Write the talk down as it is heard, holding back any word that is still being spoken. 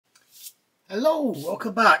Hello,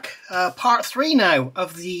 welcome back. Part 3 now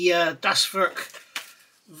of the Das Werk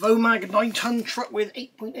VOMAG 9-ton truck with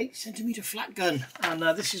 8.8cm flat gun. And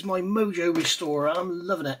this is my Mojo restorer. I'm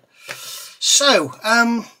loving it. So,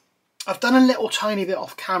 I've done a little tiny bit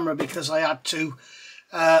off camera because I had to.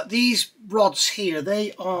 These rods here,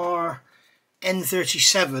 they are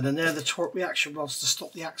N37 and they're the torque reaction rods to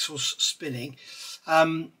stop the axles spinning.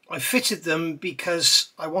 I fitted them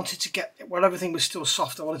because I wanted to get, while everything was still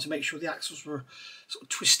soft, I wanted to make sure the axles were sort of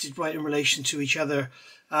twisted right in relation to each other.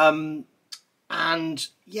 And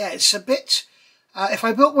yeah, it's a bit, if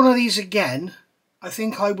I built one of these again, I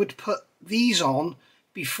think I would put these on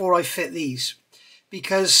before I fit these,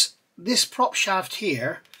 because this prop shaft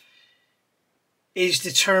here is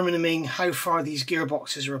determining how far these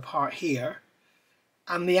gearboxes are apart here.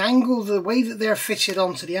 And the angle, the way that they're fitted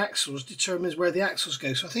onto the axles determines where the axles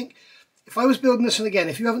go. So I think if I was building this one again,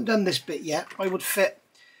 if you haven't done this bit yet, I would fit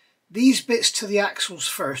these bits to the axles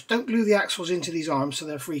first. Don't glue the axles into these arms so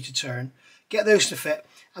they're free to turn. Get those to fit,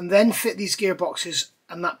 and then fit these gearboxes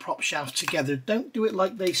and that prop shaft together. Don't do it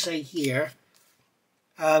like they say here.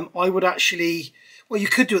 I would actually, well, you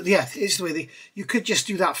could do it, yeah, it is the way you could just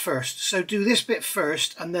do that first. So do this bit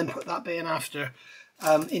first and then put that bit in after.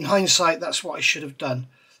 In hindsight, that's what I should have done,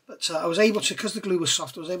 but I was able to, because the glue was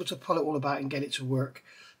soft, I was able to pull it all about and get it to work.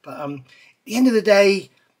 But at the end of the day,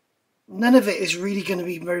 none of it is really going to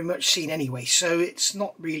be very much seen anyway, so it's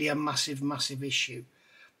not really a massive issue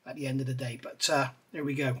at the end of the day. But there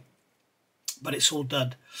we go, but it's all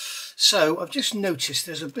done. So I've just noticed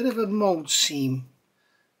there's a bit of a mould seam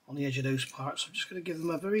on the edge of those parts. I'm just going to give them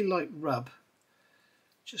a very light rub,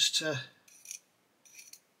 just to,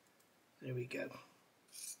 there we go,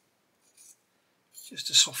 just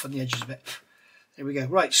to soften the edges a bit. There we go.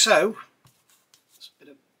 Right, so there's a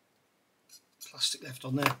bit of plastic left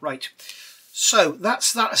on there. Right, so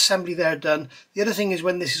that's that assembly there done. The other thing is,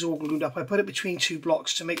 when this is all glued up, I put it between two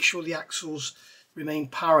blocks to make sure the axles remain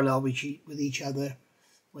parallel with each other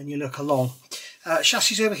when you look along.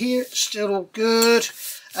 Chassis over here, still all good.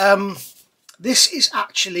 This is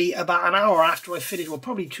actually about an hour after I finished, well,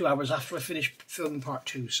 probably 2 hours after I finished filming part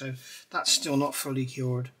 2, so that's still not fully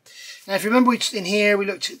cured. Now, if you remember in here, we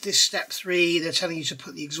looked at this step 3, they're telling you to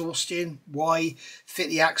put the exhaust in. Why? Fit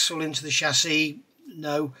the axle into the chassis?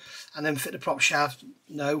 No. And then fit the prop shaft?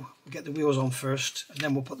 No. We'll get the wheels on first, and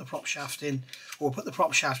then we'll put the prop shaft in, or we'll put the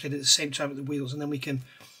prop shaft in at the same time with the wheels, and then we can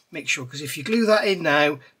make sure, because if you glue that in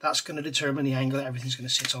now, that's going to determine the angle that everything's going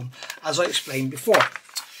to sit on, as I explained before.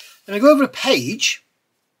 Then I go over a page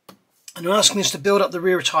and they're asking us to build up the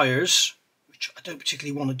rear tyres, which I don't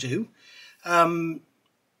particularly want to do, and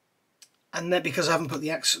then because I haven't put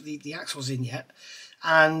the axles in yet,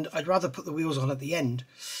 and I'd rather put the wheels on at the end.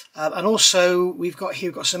 And also we've got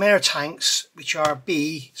some air tanks, which are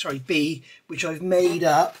B, which I've made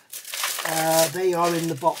up. They are in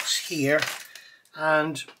the box here,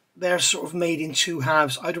 and they're sort of made in two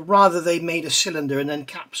halves. I'd rather they made a cylinder and then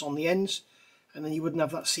caps on the ends, and then you wouldn't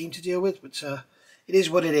have that seam to deal with, but it is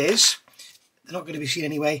what it is. They're not going to be seen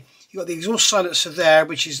anyway. You've got the exhaust silencer there,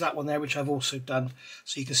 which is that one there, which I've also done,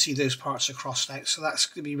 so you can see those parts are crossed out. So that's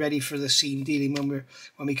going to be ready for the seam dealing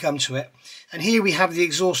when we come to it. And here we have the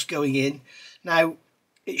exhaust going in. Now,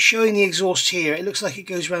 it's showing the exhaust here. It looks like it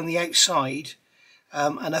goes around the outside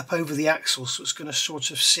and up over the axle, so it's going to sort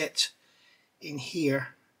of sit in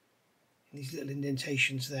here, in these little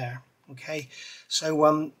indentations there. Okay, so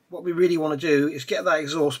what we really want to do is get that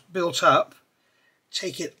exhaust built up,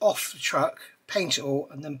 take it off the truck, paint it all,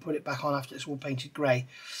 and then put it back on after it's all painted grey,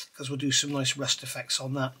 because we'll do some nice rust effects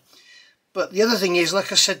on that. But the other thing is,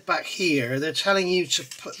 like I said back here, they're telling you to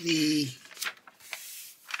put the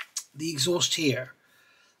exhaust here.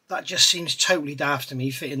 That just seems totally daft to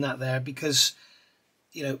me, fitting that there, because,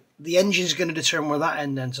 you know, the engine's going to determine where that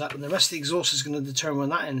end ends up, and the rest of the exhaust is going to determine where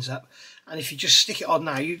that ends up. And if you just stick it on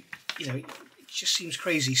now, you know, it just seems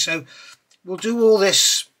crazy. So we'll do all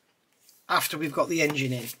this after we've got the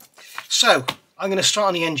engine in. So I'm going to start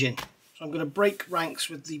on the engine. So I'm going to break ranks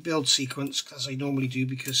with the build sequence, as I normally do,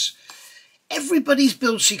 because everybody's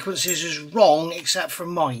build sequences is wrong except for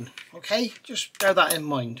mine. Okay, just bear that in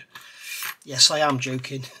mind. Yes, I am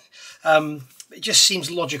joking. It just seems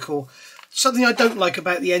logical. Something I don't like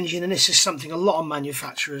about the engine, and this is something a lot of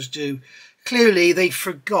manufacturers do, clearly they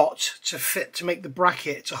forgot to make the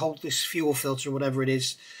bracket to hold this fuel filter or whatever it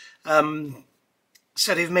is.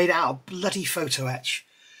 So they've made it out of bloody photo etch,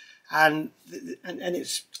 and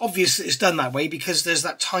it's obvious that it's done that way because there's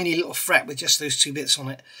that tiny little fret with just those two bits on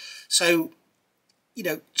it. So, you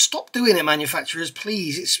know, stop doing it, manufacturers,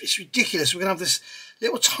 please. It's ridiculous. We're gonna have this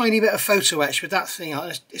little tiny bit of photo etch with that thing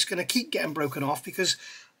on. It's going to keep getting broken off because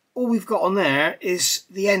all we've got on there is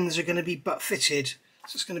the ends are going to be butt fitted,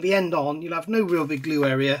 so it's going to be end on. You'll have no real big glue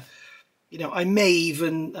area. You know, I may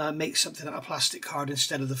even make something out of plastic card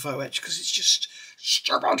instead of the photo etch, because it's just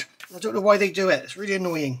stupid. I don't know why they do it. It's really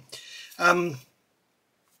annoying.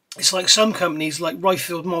 It's like some companies, like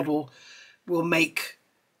Ryfield Model, will make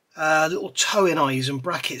little toe-in eyes and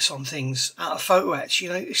brackets on things out of photo etch. You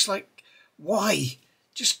know, it's like, why?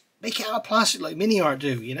 Just make it out of plastic like Mini Art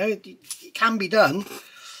do. You know, it can be done.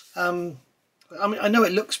 I mean, I know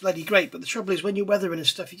it looks bloody great, but the trouble is when you're weathering and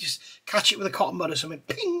stuff, you just catch it with a cotton bud or something,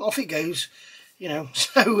 ping, off it goes, you know.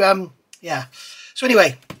 So, yeah. So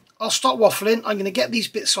anyway, I'll stop waffling. I'm going to get these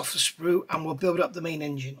bits off the sprue and we'll build up the main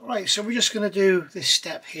engine. All right, so we're just going to do this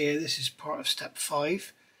step here. This is part of step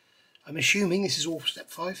 5. I'm assuming this is all step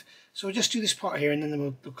 5. So we'll just do this part here and then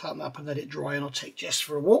we'll clamp that up and let it dry, and I'll take Jess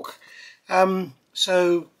for a walk.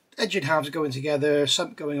 So engine halves are going together,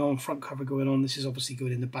 sump going on, front cover going on. This is obviously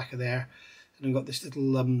going in the back of there. And I've got this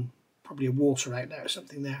little, probably a water outlet or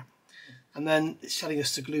something there. And then it's telling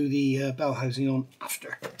us to glue the bell housing on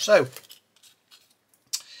after. So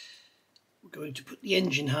we're going to put the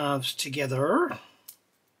engine halves together.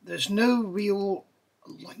 There's no real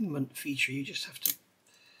alignment feature. You just have to,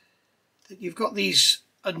 you've got these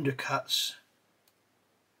undercuts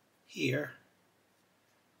here.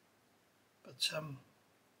 But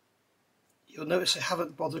you'll notice I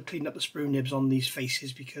haven't bothered cleaning up the sprue nibs on these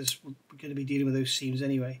faces because we're going to be dealing with those seams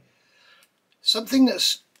anyway. Something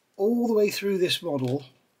that's all the way through this model,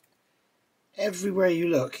 everywhere you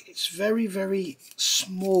look, it's very, very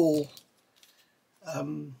small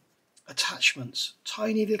attachments.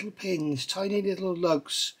 Tiny little pins, tiny little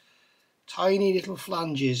lugs, tiny little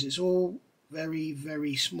flanges. It's all very,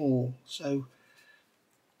 very small. So,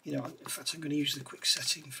 you know, in fact, I'm going to use the quick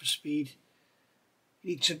setting for speed.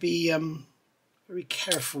 You need to be very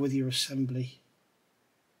careful with your assembly.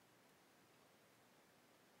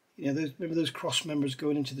 You know, remember those cross members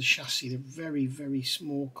going into the chassis? They're very, very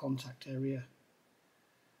small contact area.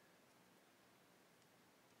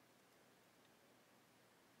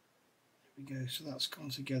 There we go. So that's gone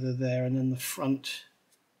together there, and then the front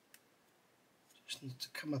just needs to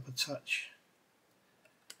come up a touch.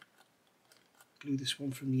 Glue this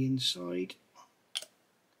one from the inside,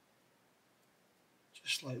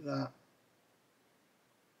 just like that.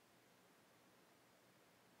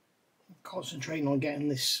 Concentrating on getting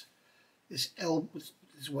this elbow,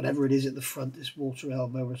 whatever it is at the front, this water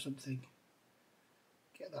elbow or something.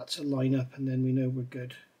 Get that to line up, and then we know we're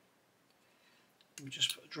good. We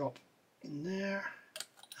just put a drop in there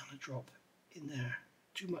and a drop in there.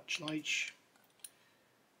 Too much, Nige.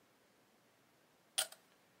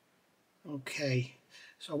 Okay,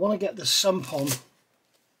 so I want to get the sump on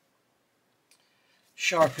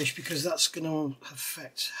sharpish because that's going to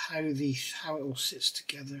affect how it all sits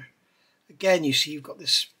together. Again, you see you've got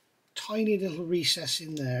this tiny little recess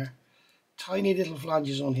in there, tiny little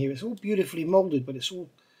flanges on here. It's all beautifully moulded, but it's all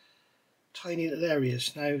tiny little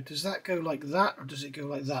areas. Now, does that go like that or does it go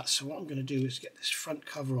like that? So what I'm going to do is get this front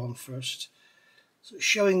cover on first. So it's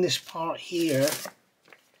showing this part here,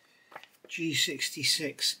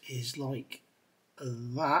 G66 is like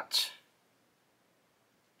that,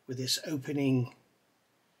 with this opening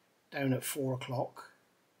down at 4 o'clock.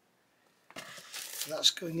 So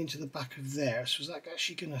that's going into the back of there. So is that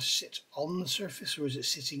actually going to sit on the surface or is it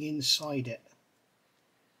sitting inside it?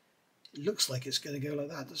 It looks like it's going to go like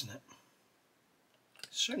that, doesn't it? It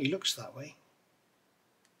certainly looks that way.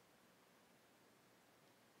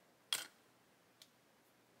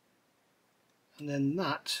 And then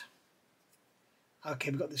that,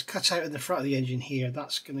 okay, we've got this cut out in the front of the engine here.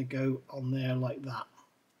 That's going to go on there like that.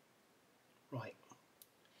 Right.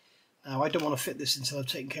 Now I don't want to fit this until I've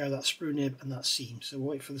taken care of that sprue nib and that seam, so we'll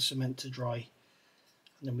wait for the cement to dry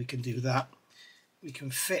and then we can do that. We can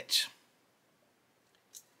fit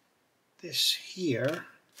this here,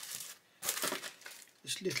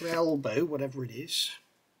 this little elbow, whatever it is,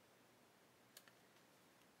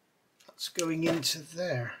 that's going into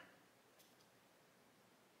there.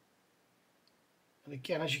 And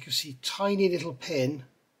again, as you can see, tiny little pin.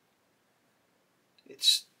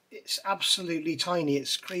 It's absolutely tiny,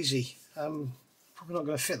 it's crazy. Probably not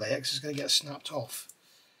going to fit there because it's going to get snapped off.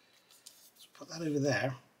 Let's put that over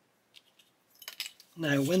there.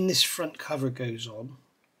 Now when this front cover goes on,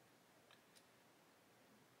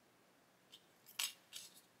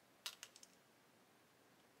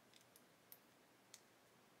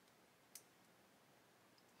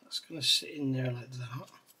 that's going to sit in there like that.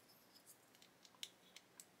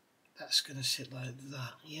 That's going to sit like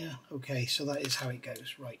that. Yeah, okay, so that is how it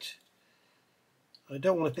goes. Right. I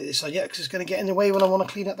don't want to put this on yet because it's going to get in the way when I want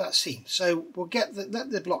to clean up that seam. So we'll let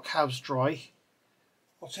the block halves dry.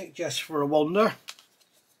 I'll take Jess for a wander.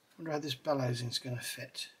 Wonder how this bell housing is going to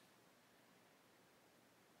fit.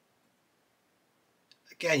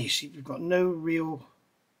 Again, you see we've got no real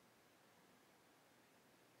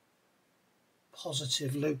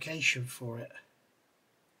positive location for it.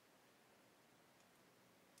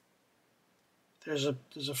 There's a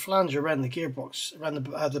flange around the gearbox, around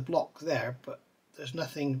the block there, but there's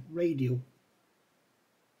nothing radial.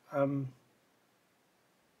 Looks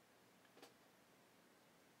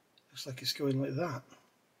like it's going like that.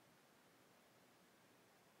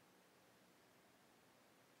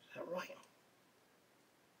 Is that right?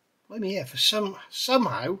 Let me hear for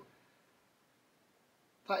somehow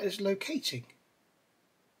that is locating.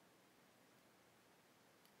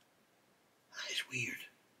 That is weird.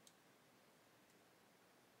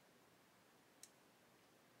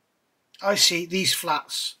 I see, these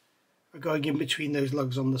flats are going in between those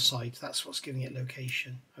lugs on the side. That's what's giving it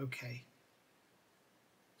location. Okay.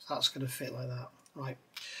 So that's going to fit like that. Right.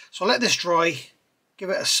 So I'll let this dry,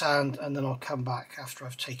 give it a sand, and then I'll come back after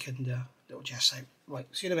I've taken the little Jess out. Right,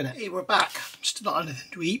 see you in a minute. Hey, we're back. Still not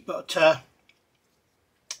anything to eat, but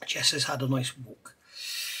Jess has had a nice walk.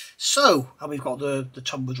 So, and we've got the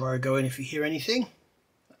tumble dryer going. If you hear anything,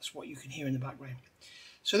 that's what you can hear in the background.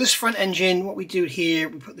 So this front engine, what we do here,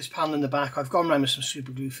 we put this panel in the back. I've gone around with some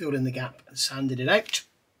super glue, filled in the gap and sanded it out.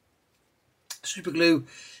 Super glue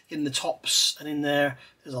in the tops and in there.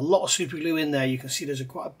 There's a lot of super glue in there. You can see there's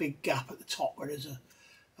quite a big gap at the top where there's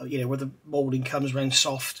where the moulding comes around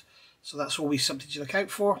soft. So that's always something to look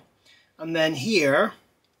out for. And then here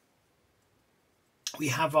we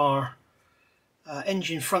have our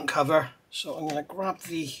engine front cover. So I'm going to grab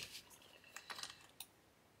the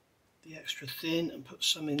extra thin and put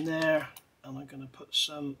some in there, and I'm going to put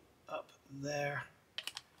some up there.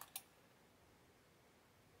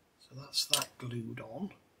 So that's that glued on,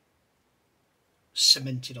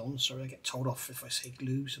 cemented on. Sorry, I get told off if I say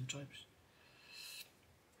glue sometimes.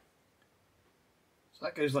 So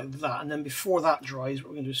that goes like that, and then before that dries, what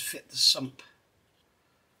we're going to do is fit the sump.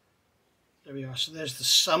 There we are. So there's the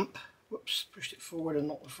sump. Whoops, pushed it forward and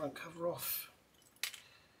knocked the front cover off.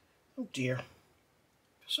 Oh dear.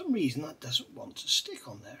 For some reason that doesn't want to stick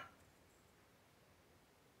on there.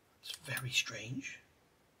 It's very strange.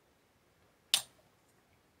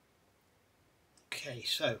 Okay,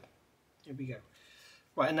 so here we go.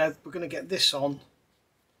 Right, and now we're going to get this on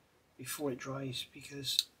before it dries,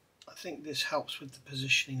 because I think this helps with the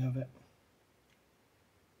positioning of it.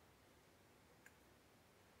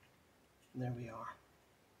 And there we are.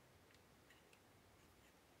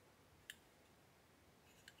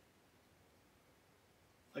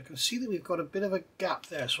 I can see that we've got a bit of a gap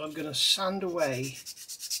there, so I'm going to sand away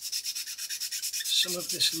some of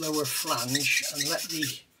this lower flange and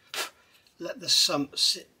let the sump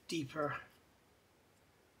sit deeper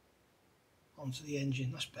onto the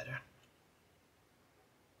engine. That's better.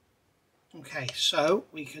 Okay, so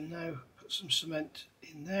we can now put some cement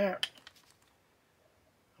in there,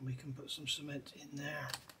 and we can put some cement in there,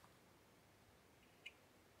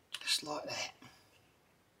 just like that.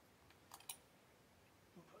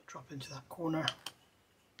 Drop into that corner,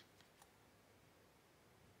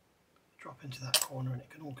 drop into that corner, and it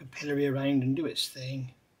can all capillary around and do its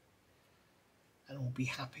thing, and we'll be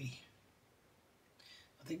happy.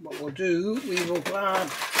 I think what we'll do, we will grab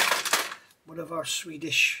one of our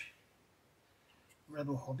Swedish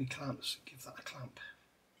Rebel Hobby clamps and give that a clamp.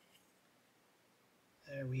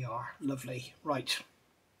 There we are, lovely. Right.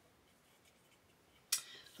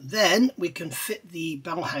 And then we can fit the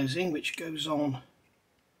bell housing, which goes on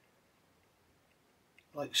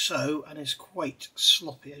like so, and is quite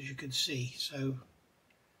sloppy, as you can see. So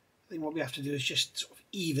I think what we have to do is just sort of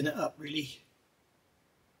even it up, really.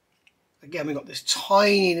 Again, we've got this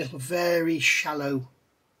tiny little, very shallow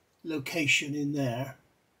location in there.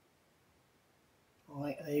 All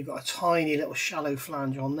right, and then you've got a tiny little shallow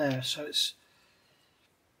flange on there. So it's,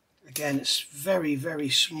 again, it's very, very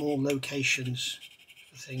small locations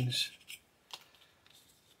for things.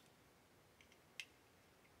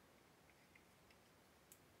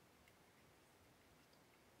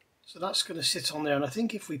 So that's going to sit on there, and I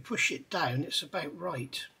think if we push it down, it's about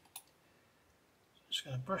right. So I'm just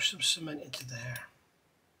going to brush some cement into there.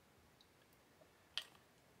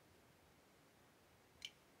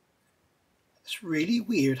 It's really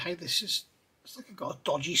weird how this is, it's like I've got a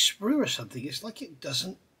dodgy sprue or something. It's like it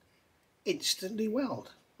doesn't instantly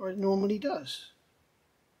weld, or it normally does.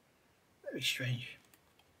 Very strange.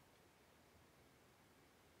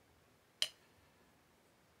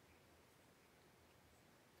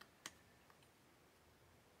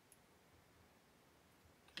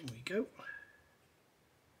 There we go.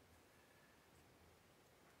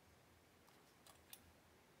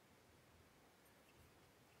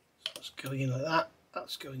 So that's going in like that.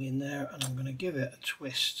 That's going in there, and I'm going to give it a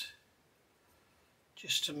twist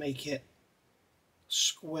just to make it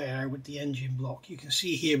square with the engine block. You can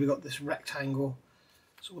see here we've got this rectangle.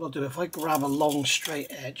 So what I'll do, if I grab a long straight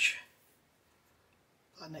edge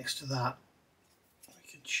next to that, we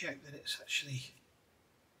can check that it's actually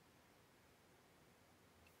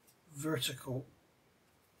vertical.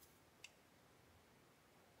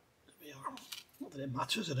 There we are. Not that it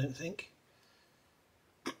matters, I don't think.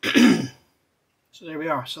 So there we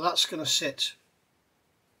are. So that's going to sit.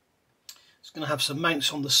 It's going to have some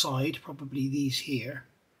mounts on the side, probably these here,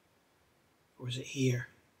 or is it here?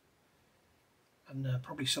 And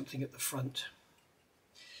probably something at the front.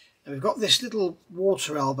 Now we've got this little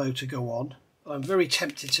water elbow to go on, but I'm very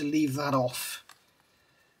tempted to leave that off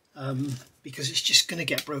because it's just going to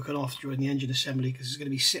get broken off during the engine assembly because it's going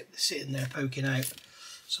to be sitting there poking out.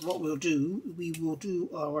 So what we'll do, we will do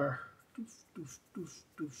our doof, doof,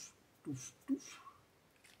 doof, doof, doof,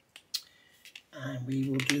 and we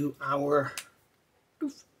will do our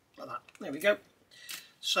doof, like that. There we go.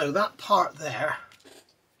 So that part there,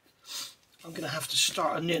 I'm going to have to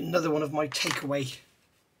start another one of my takeaway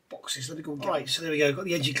boxes. Let me go and get right. So there we go. I've got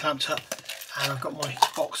the engine clamped up, and I've got my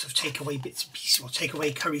box of takeaway bits and pieces, or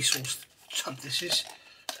takeaway curry sauce tub. This is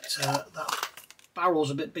that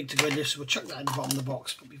barrel's a bit big to go in there, so we'll chuck that in the bottom of the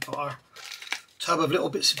box. But we've got our tub of little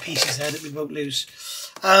bits and pieces there that we won't lose.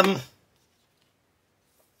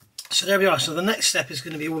 So there we are. So the next step is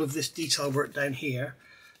going to be all of this detail work down here.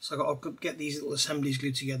 So I've got to get these little assemblies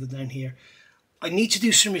glued together down here. I need to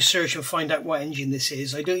do some research and find out what engine this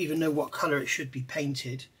is. I don't even know what colour it should be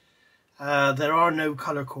painted. There are no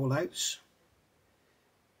colour call-outs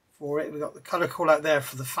for it. We've got the colour call-out there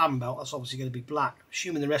for the fan belt. That's obviously going to be black.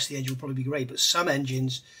 Assuming the rest of the engine will probably be grey, but some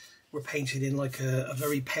engines were painted in like a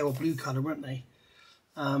very pale blue colour, weren't they?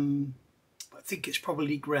 I think it's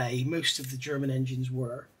probably grey. Most of the German engines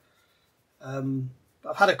were.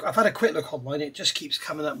 I've had a quick look online. It just keeps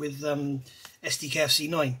coming up with SDKFC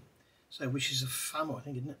 9. So, which is a FAMO, I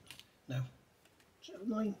think, isn't it? No. Is it a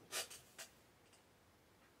 9?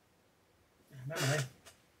 I remember now.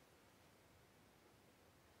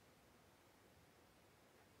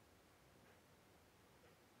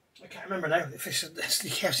 I can't remember now if it's the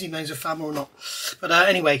KFC 9's a FAMO or not. But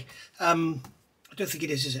anyway, I don't think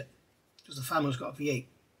it is it? Because the FAMO's got a V8.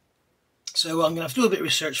 So I'm going to have to do a bit of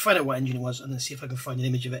research, find out what engine it was, and then see if I can find an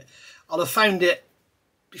image of it. I'll have found it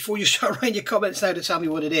before you start writing your comments now to tell me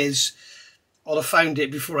what it is. I'll have found it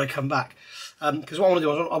before I come back. Because what I want to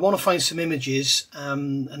do is I want to find some images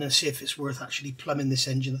and then see if it's worth actually plumbing this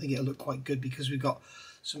engine. I think it'll look quite good because we've got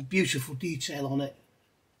some beautiful detail on it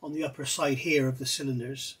on the upper side here of the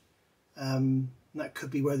cylinders. And that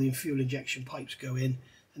could be where the fuel injection pipes go in.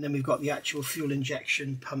 And then we've got the actual fuel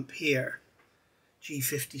injection pump here,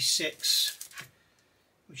 G56,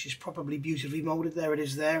 which is probably beautifully moulded. There it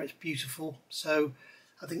is there, it's beautiful. So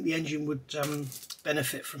I think the engine would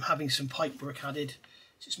benefit from having some pipe work added.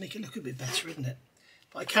 Just make it look a bit better, isn't it?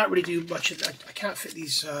 But I can't really do much of that. I can't fit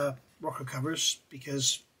these rocker covers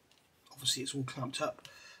because obviously it's all clamped up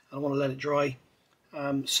and I want to let it dry.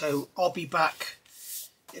 So I'll be back.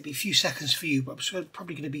 It'll be a few seconds for you, but it's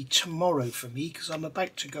probably going to be tomorrow for me because I'm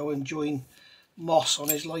about to go and join Moss on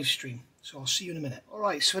his live stream. So I'll see you in a minute.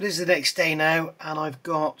 Alright, so it is the next day now and I've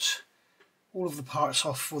got all of the parts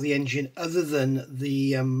off for the engine other than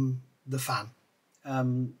the fan.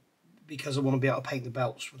 Because I want to be able to paint the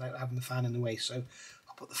belts without having the fan in the way, so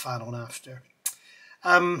I'll put the fan on after.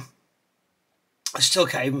 I still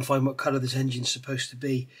can't even find what colour this engine's supposed to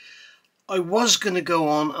be. I was going to go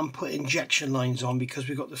on and put injection lines on because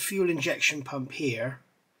we've got the fuel injection pump here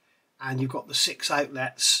and you've got the 6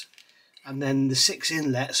 outlets and then the 6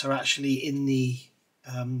 inlets are actually in the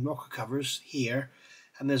rocker covers here,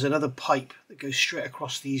 and there's another pipe that goes straight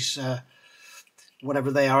across these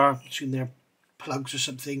whatever they are, between their plugs or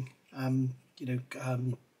something. Oh,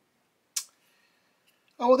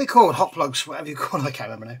 what are they called? Hot plugs, whatever you call them, I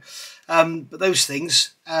can't remember now. But those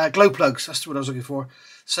things, glow plugs, that's the word I was looking for.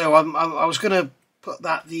 So I was going to put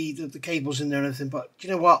the cables in there and everything, but do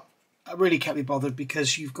you know what? I really can't be bothered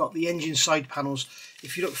because you've got the engine side panels.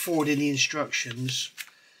 If you look forward in the instructions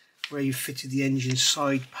where you fitted the engine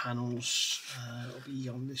side panels, it'll be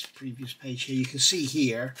on this previous page here. You can see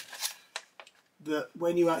here that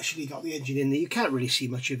when you actually got the engine in there, you can't really see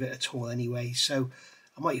much of it at all anyway. So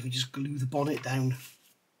I might even just glue the bonnet down.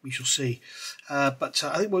 We shall see. But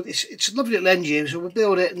I think it's a lovely little engine, so we'll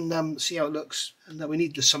build it and see how it looks. And we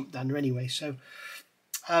need the sump down there anyway. So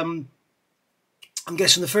I'm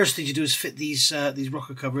guessing the first thing to do is fit these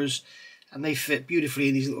rocker covers, and they fit beautifully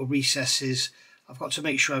in these little recesses. I've got to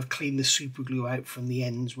make sure I've cleaned the super glue out from the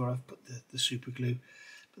ends where I've put the super glue,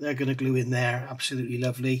 but they're going to glue in there. Absolutely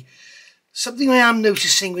lovely. Something I am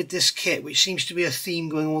noticing with this kit, which seems to be a theme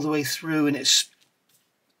going all the way through, and it's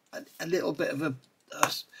a little bit of a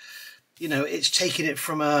you know, it's taking it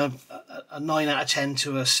from a 9 out of 10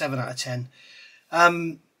 to a 7 out of 10.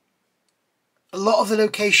 A lot of the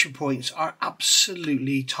location points are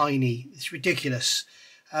absolutely tiny. It's ridiculous.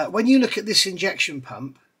 When you look at this injection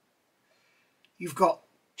pump, you've got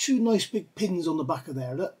two nice big pins on the back of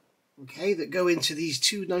there, look, okay, that go into these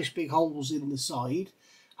two nice big holes in the side,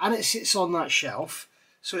 and it sits on that shelf,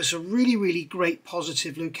 so it's a really, really great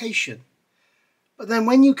positive location. But then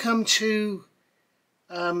when you come to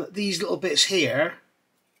these little bits here,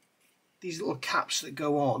 these little caps that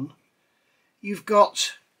go on, you've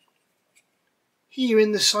got here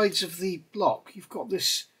in the sides of the block, you've got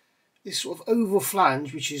this sort of oval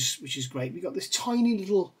flange, which is great. We've got this tiny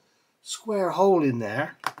little square hole in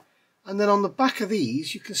there, and then on the back of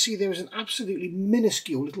these you can see there is an absolutely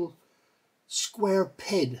minuscule little square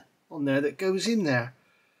pin on there that goes in there.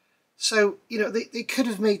 So, you know, they could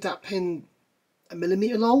have made that pin 1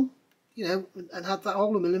 millimetre long, you know, and had that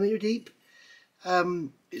hole 1 millimetre deep.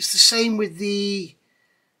 It's the same with the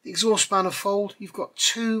exhaust manifold. You've got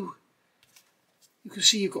two, you can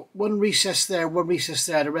see you've got one recess there,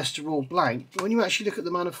 the rest are all blank. But when you actually look at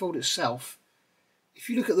the manifold itself, if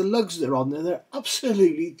you look at the lugs that are on there, they're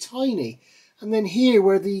absolutely tiny. And then here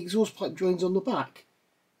where the exhaust pipe joins on the back,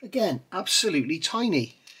 again, absolutely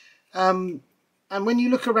tiny. And when you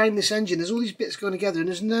look around this engine, there's all these bits going together, and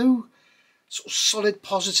there's no sort of solid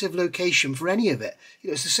positive location for any of it. You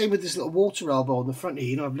know, it's the same with this little water elbow on the front here.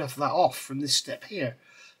 You know, I've left that off from this step here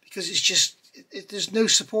because it's just, there's no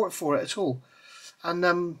support for it at all.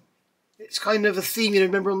 And it's kind of a theme, you know,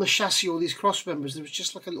 remember on the chassis, all these cross members, there was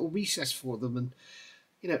just like a little recess for them, and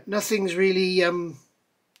you know, nothing's really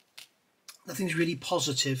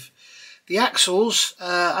positive. The axles,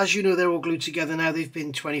 as you know, they're all glued together now. They've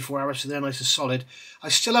been 24 hours, so they're nice and solid. I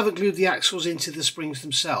still haven't glued the axles into the springs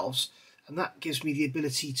themselves, and that gives me the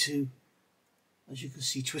ability to, as you can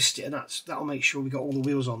see, twist it, and that'll make sure we got all the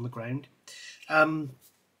wheels on the ground.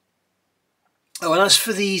 Oh, and as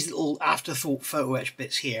for these little afterthought photo etch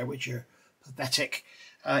bits here, which are pathetic,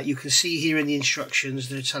 you can see here in the instructions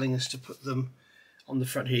they're telling us to put them on the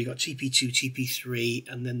front here. You've got TP2, TP3,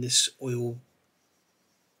 and then this oil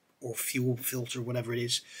or fuel filter, whatever it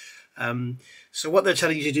is. So what they're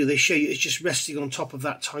telling you to do, they show you it's just resting on top of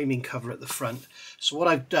that timing cover at the front. So what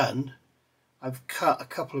I've done, I've cut a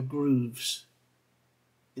couple of grooves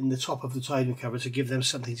in the top of the timing cover to give them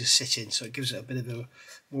something to sit in, so it gives it a bit of a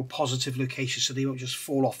more positive location, so they won't just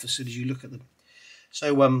fall off as soon as you look at them.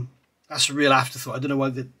 So that's a real afterthought. I don't know why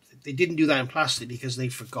they didn't do that in plastic, because they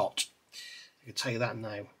forgot. I can tell you that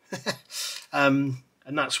now.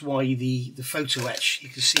 And that's why the photo etch, you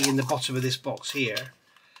can see in the bottom of this box here,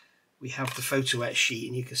 we have the photo etch sheet,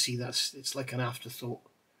 and you can see it's like an afterthought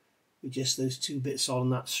with just those two bits on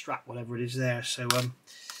that strap, whatever it is there. So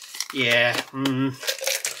yeah.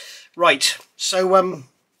 Right, so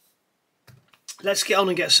let's get on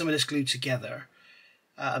and get some of this glued together.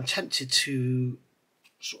 I'm tempted to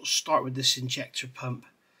sort of start with this injector pump.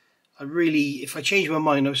 If I change my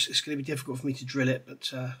mind, it's going to be difficult for me to drill it,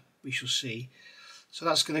 but we shall see. So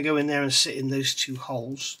that's going to go in there and sit in those two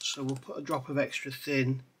holes. So we'll put a drop of extra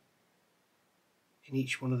thin in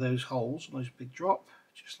each one of those holes, a nice big drop,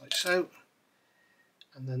 just like so.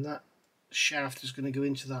 And then that shaft is going to go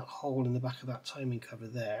into that hole in the back of that timing cover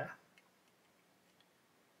there.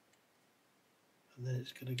 And then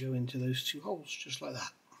it's going to go into those two holes, just like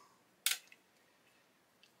that.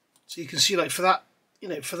 So you can see, like for that, you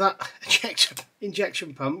know, for that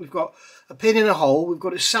injection pump, we've got a pin in a hole, we've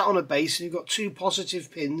got it sat on a base, and you've got two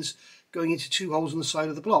positive pins going into two holes on the side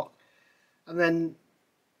of the block. And then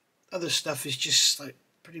other stuff is just like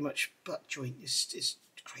pretty much butt joint. It's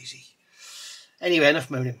crazy. Anyway,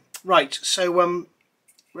 enough moaning. Right, so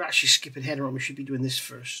we're actually skipping ahead, or we should be doing this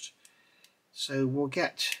first. So we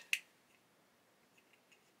get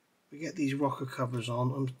these rocker covers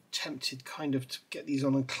on. I'm tempted kind of to get these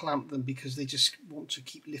on and clamp them, because they just want to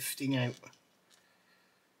keep lifting out.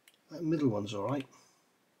 That middle one's alright.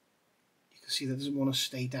 You can see that doesn't want to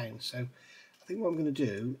stay down. So I think what I'm going to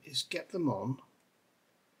do is get them on,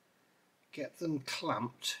 get them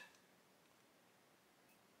clamped.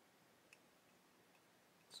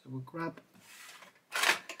 So we'll grab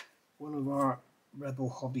one of our Rebel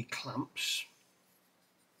Hobby clamps.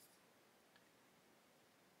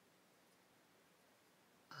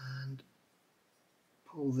 And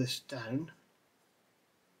pull this down.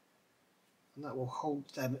 and that will hold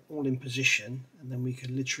them all in position, and then we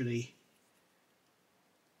can literally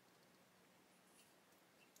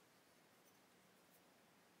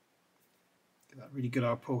give that really good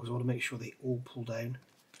hard pull, because I want to make sure they all pull down.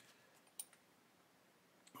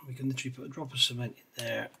 We can literally put a drop of cement in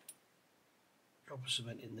there, drop of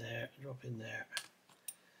cement in there, drop in there,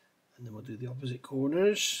 and then we'll do the opposite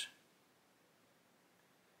corners.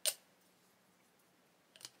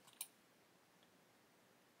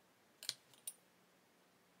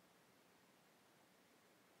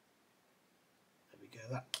 There we go,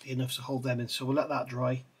 that'll be enough to hold them in, so we'll let that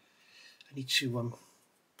dry. I need to move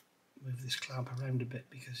this clamp around a bit,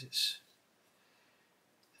 because it's,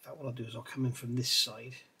 in fact what I'll do is I'll come in from this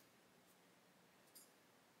side.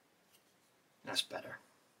 That's better.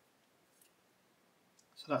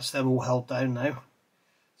 So that's them all held down now,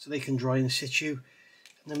 so they can dry in situ,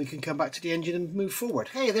 and then we can come back to the engine and move forward.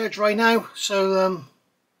 Hey, they're dry now, so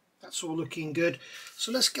that's all looking good.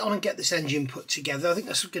 So let's get on and get this engine put together. I think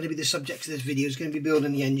that's going to be the subject of this video, is going to be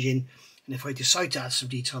building the engine, and if I decide to add some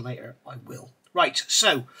detail later, I will. Right,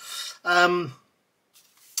 so down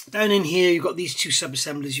in here you've got these two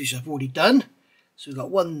sub-assemblies which I've already done. So we've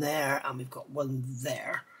got one there and we've got one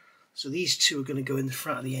there. So these two are going to go in the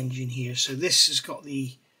front of the engine here. So this has got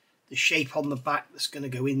the shape on the back that's going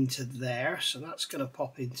to go into there. So that's going to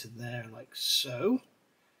pop into there like so.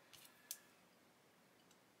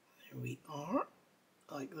 There we are,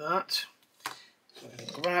 like that. So I'm going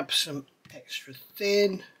to grab some extra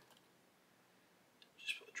thin.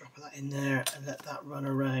 Just put a drop of that in there and let that run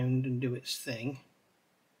around and do its thing.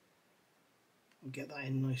 We'll get that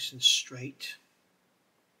in nice and straight.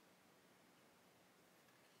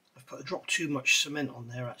 I've put a drop too much cement on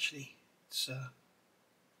there actually. It's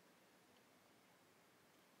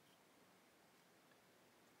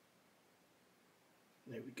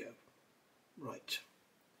there we go. Right.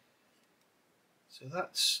 So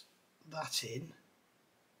that's that in.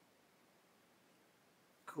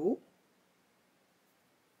 Cool.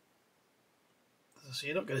 As I say,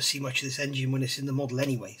 you're not going to see much of this engine when it's in the model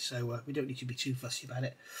anyway, so we don't need to be too fussy about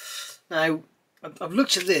it. Now, I've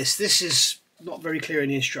looked at this. This is not very clear in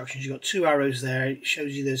the instructions. You've got two arrows there. It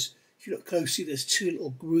shows you there's, if you look closely, there's two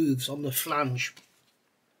little grooves on the flange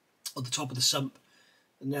on the top of the sump,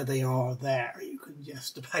 and there they are there. You can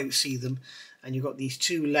just about see them, and you've got these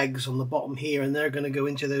two legs on the bottom here, and they're going to go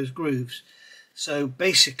into those grooves. So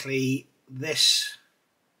basically this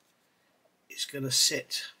is going to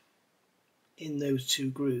sit in those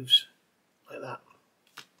two grooves like that.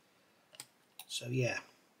 So yeah,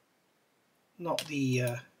 not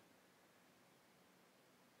the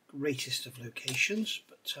greatest of locations,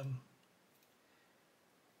 but I'm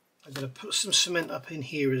going to put some cement up in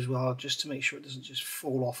here as well, just to make sure it doesn't just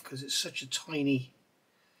fall off, because it's such a tiny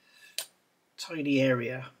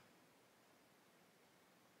area.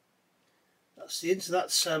 That's it. So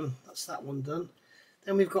that's that one done.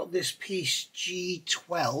 Then we've got this piece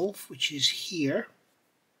G12, which is here.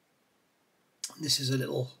 This is a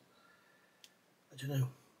little, I don't know,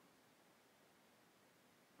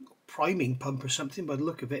 priming pump or something by the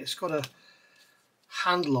look of it. It's got a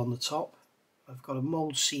handle on the top. I've got a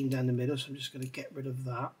mould seam down the middle, so I'm just going to get rid of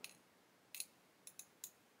that.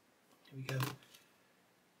 Here we go.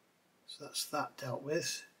 So that's that dealt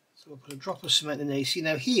with. So we'll put a drop of cement in there. You see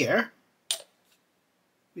now here,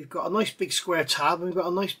 we've got a nice big square tab and we've got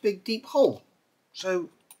a nice big deep hole. So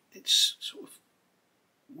it's sort of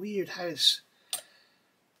weird how it's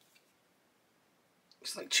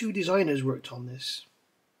like two designers worked on this.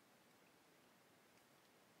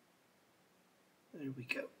 There we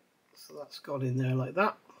go. So that's gone in there like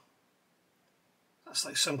that. That's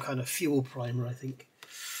like some kind of fuel primer, I think.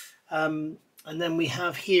 And then we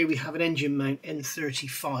have here, we have an engine mount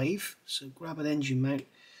N35. So grab an engine mount.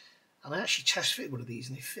 And I actually test fit one of these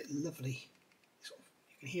and they fit lovely.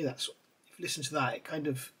 You can hear that. If you listen to that, it kind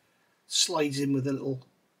of slides in with a little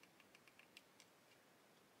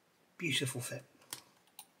beautiful fit.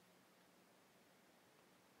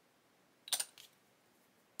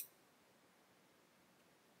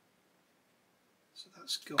 So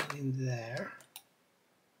that's gone in there.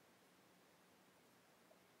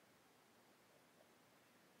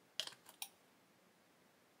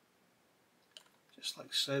 Just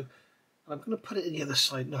like so. I'm going to put it in the other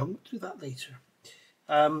side. No, I'm going to do that later.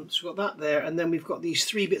 So we've got that there, and then we've got these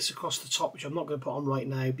three bits across the top, which I'm not going to put on right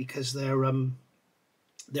now because they're going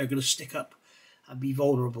to stick up and be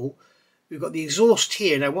vulnerable. We've got the exhaust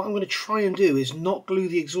here. Now what I'm going to try and do is not glue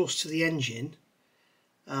the exhaust to the engine.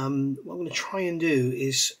 What I'm going to try and do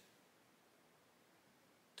is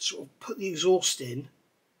sort of put the exhaust in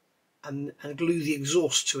and glue the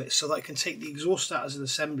exhaust to it so that I can take the exhaust out as an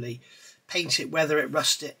assembly, paint it, weather it,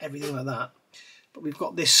 rust it, everything like that. But we've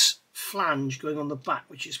got this flange going on the back,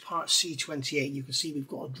 which is part C28. You can see we've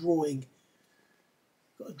got a drawing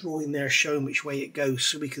there showing which way it goes,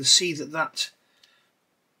 so we can see that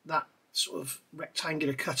sort of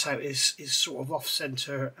rectangular cutout is sort of off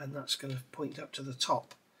center, and that's going to point up to the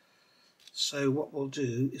top. So what we'll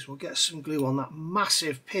do is we'll get some glue on that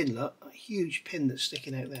massive pin, look, a huge pin that's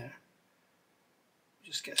sticking out there.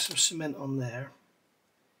 Just get some cement on there,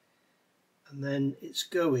 and then it's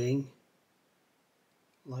going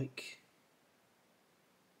like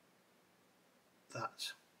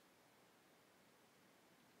that.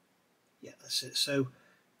 Yeah, that's it. So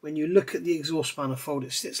when you look at the exhaust manifold,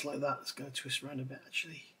 it sits like that. It's going to twist around a bit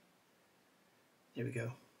actually. There we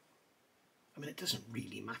go. I mean, it doesn't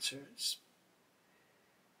really matter. It's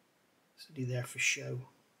only there for show.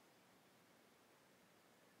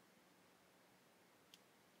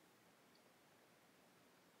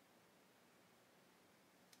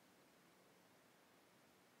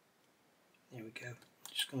 There we go.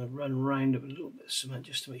 Just going to run around it with a little bit of cement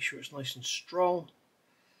just to make sure it's nice and strong.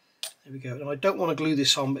 There we go. Now I don't want to glue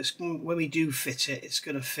this on, but when we do fit it, it's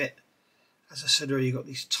going to fit. As I said earlier, you've got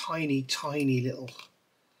these tiny, tiny little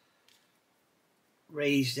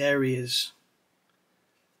raised areas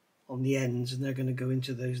on the ends, and they're going to go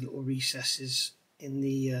into those little recesses in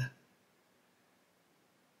the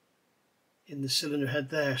cylinder head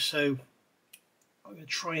there. So what I'm going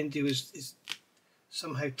to try and do is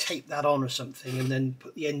somehow tape that on or something, and then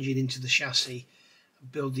put the engine into the chassis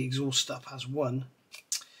and build the exhaust up as one.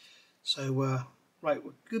 So right,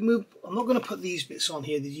 good move. I'm not going to put these bits on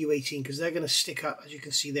here, the U18, because they're going to stick up. As you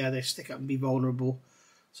can see there, they stick up and be vulnerable.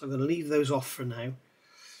 So I'm going to leave those off for now.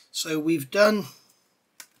 So we've done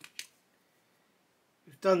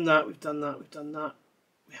that, we've done that.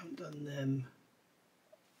 We haven't done them.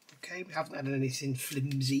 Okay, we haven't added anything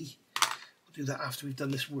flimsy. We'll do that after we've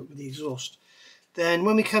done this work with the exhaust. Then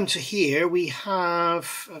when we come to here, we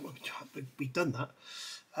have we've done that.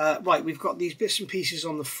 Right, we've got these bits and pieces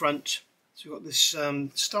on the front. So we've got this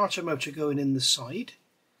starter motor going in the side.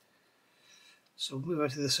 So we'll move over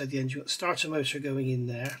to the side of the engine. We've got the starter motor going in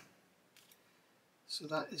there. So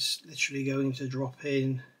that is literally going to drop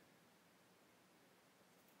in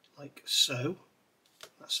like so.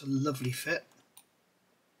 That's a lovely fit.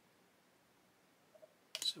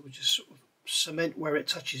 So we just sort of cement where it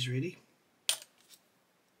touches really.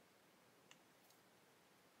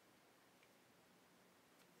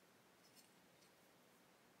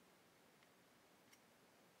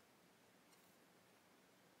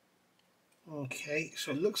 Okay,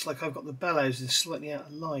 so it looks like I've got the bellows slightly out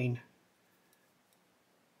of line.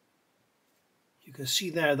 You can see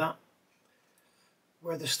there that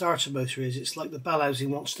where the starter motor is, it's like the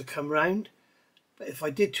bellowsing wants to come round. But if I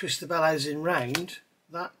did twist the bellowsing round,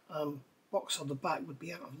 that box on the back would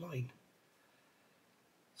be out of line.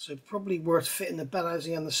 So probably worth fitting the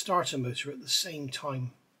bellowsing and the starter motor at the same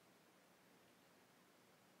time.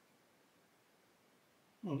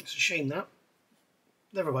 It's a shame that.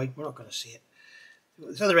 Never mind, we're not going to see it. We've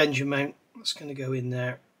got this other engine mount, that's going to go in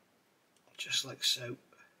there, just like so.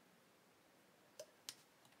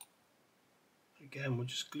 Again, we'll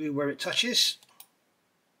just glue where it touches.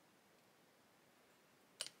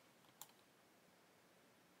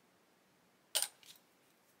 So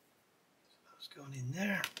that's going in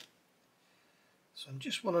there. So I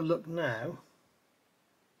just want to look now.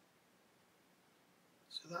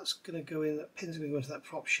 So that's going to go in, that pin's going to go into that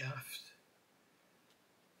prop shaft.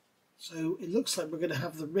 So it looks like we're going to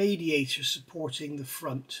have the radiator supporting the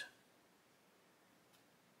front.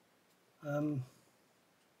 Yeah,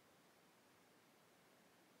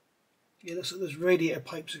 it looks like those radiator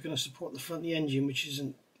pipes are going to support the front of the engine, which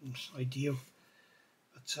isn't ideal.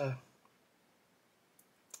 But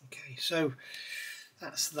okay, so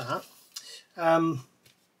that's that. Now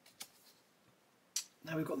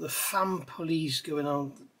we've got the fan pulleys going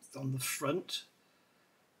on the front.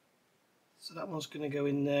 So that one's going to go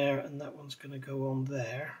in there, and that one's going to go on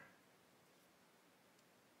there.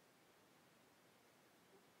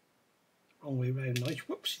 Wrong way round, nice.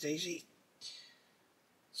 Whoopsie daisy.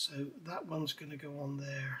 So that one's going to go on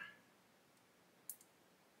there.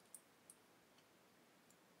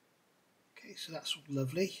 Okay, so that's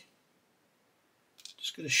lovely.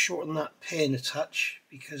 Just going to shorten that pin a touch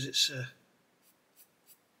because it's a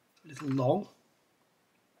little long.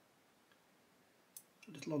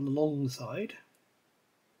 A little on the long side.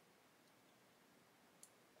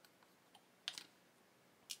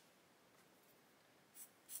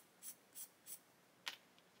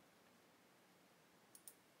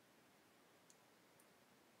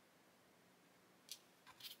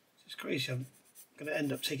 It's crazy, I'm going to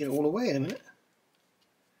end up taking it all away in a minute.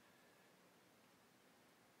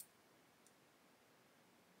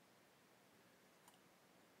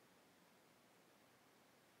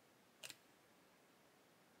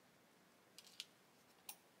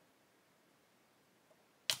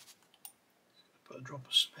 Put a drop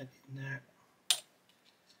of cement in there.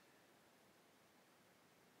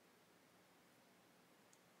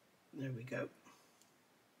 There we go.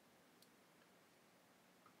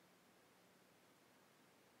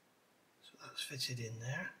 So that's fitted in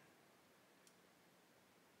there.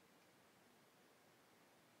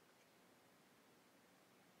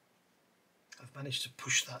 I've managed to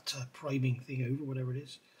push that priming thing over, whatever it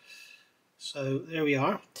is. So there we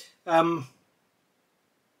are. Done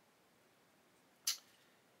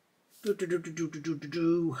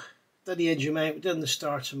the engine mount, we've done the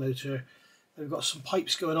starter motor. We've got some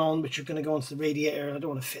pipes going on which are going to go onto the radiator. I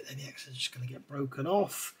don't want to fit any extra, they're just going to get broken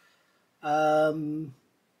off. And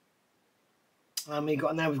now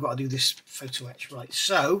we've got to do this photo etch. Right,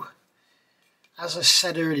 so as I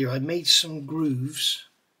said earlier, I made some grooves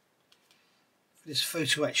for this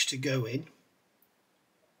photo etch to go in.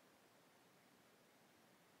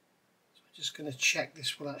 So I'm just going to check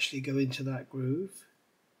this will actually go into that groove.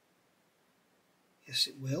 Yes,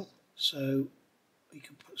 it will. So we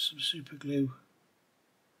can put some super glue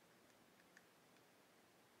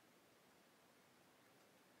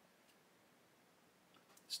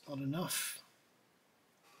it's not enough.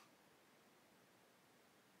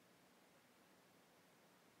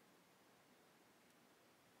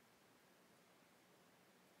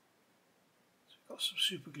 So we've got some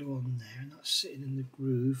super glue on there and that's sitting in the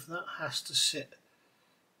groove. That has to sit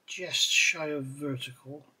just shy of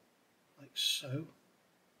vertical, like so.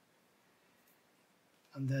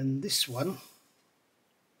 And then this one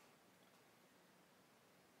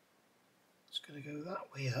is going to go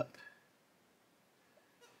that way up.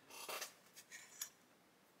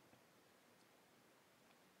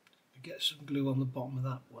 Get some glue on the bottom of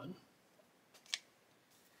that one.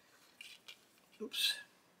 Oops.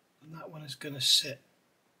 And that one is going to sit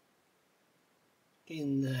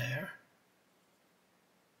in there,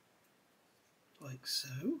 like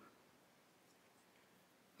so.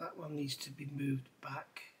 That one needs to be moved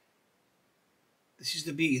back. This is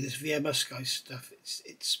the beauty of this VMS guy stuff.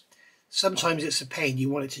 It's sometimes it's a pain. You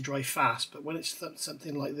want it to dry fast, but when it's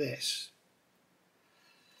something like this,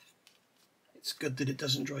 it's good that it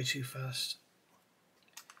doesn't dry too fast.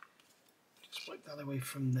 Just wipe that away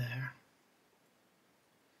from there.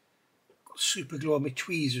 Got super glue on my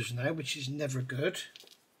tweezers now, which is never good.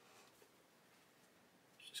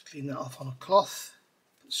 Just clean that off on a cloth.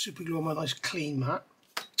 Put super glue on my nice clean mat.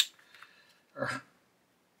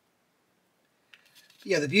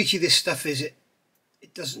 Yeah, the beauty of this stuff is it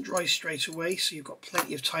doesn't dry straight away, so you've got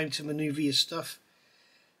plenty of time to manoeuvre your stuff,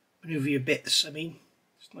 manoeuvre your bits. I mean,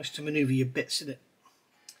 it's nice to manoeuvre your bits, isn't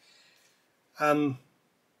it?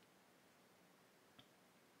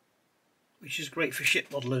 Which is great for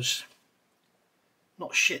ship modelers,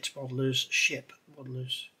 not shit modelers, ship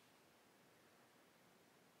modelers.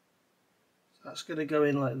 So that's going to go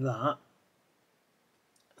in like that,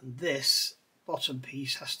 and this bottom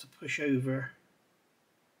piece has to push over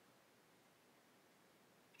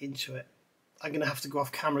into it. I'm going to have to go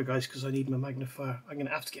off camera, guys, because I need my magnifier. I'm going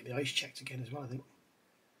to have to get my eyes checked again as well, I think.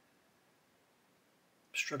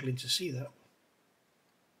 I'm struggling to see that.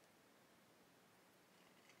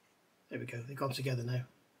 There we go, they've gone together now.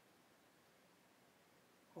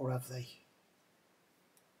 Or have they?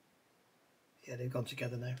 Yeah, they've gone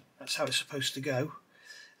together now. That's how it's supposed to go.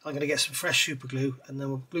 I'm going to get some fresh super glue and then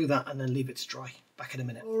we'll glue that and then leave it to dry. Back in a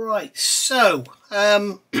minute. Alright, so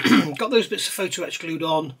got those bits of photo etch glued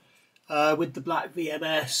on with the black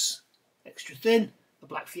VMS, extra thin, the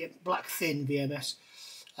black thin VMS.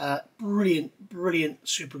 Brilliant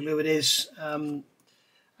super glue it is.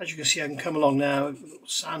 As you can see, I can come along now with a little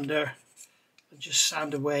sander and just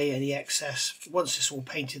sand away any excess. Once it's all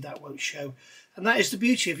painted, that won't show. And that is the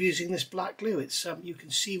beauty of using this black glue. It's you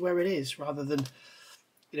can see where it is, rather than,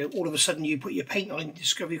 you know, all of a sudden you put your paint on and you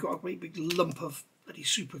discover you've got a great big lump of bloody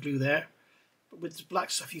super glue there. But with the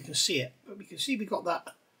black stuff you can see it. But we can see we got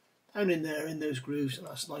that down in there in those grooves, and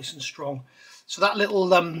that's nice and strong. So that little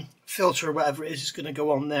filter or whatever it is going to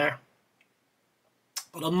go on there.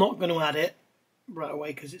 But I'm not going to add it right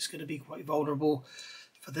away because it's going to be quite vulnerable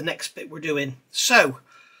for the next bit we're doing. So,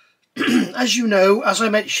 as you know, as I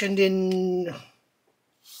mentioned in,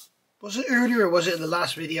 was it earlier or was it in the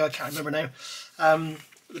last video? I can't remember now.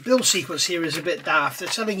 The build sequence here is a bit daft. They're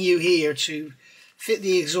telling you here to fit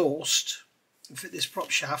the exhaust and fit this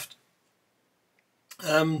prop shaft,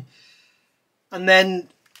 and then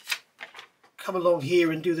come along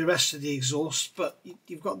here and do the rest of the exhaust, but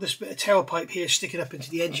you've got this bit of tailpipe here sticking up into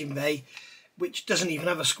the engine bay, which doesn't even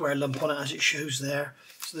have a square lump on it as it shows there,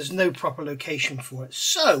 so there's no proper location for it.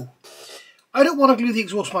 So I don't want to glue the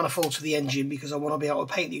exhaust manifold to the engine because I want to be able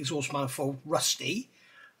to paint the exhaust manifold rusty,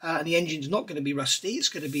 and the engine's not going to be rusty, it's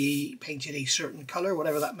going to be painted a certain colour,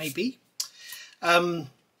 whatever that may be. And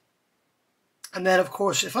then of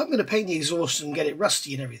course, if I'm going to paint the exhaust and get it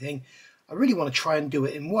rusty and everything, I really want to try and do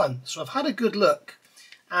it in one. So I've had a good look,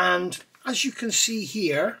 and as you can see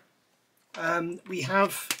here, we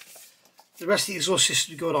have the rest of the exhaust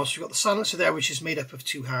system going on. So you've got the silencer there, which is made up of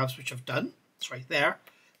two halves, which I've done. It's right there,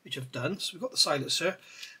 which I've done. So we've got the silencer.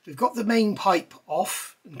 We've got the main pipe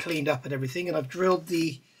off and cleaned up and everything, and I've drilled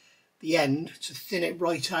the end to thin it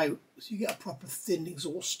right out, so you get a proper thin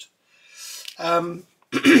exhaust.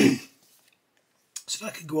 So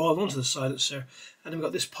that could go on onto the silencer, and we've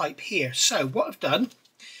got this pipe here. So what I've done,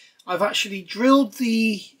 I've actually drilled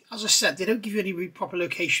the, as I said, they don't give you any proper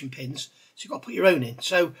location pins, so you've got to put your own in.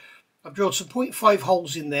 So I've drilled some 0.5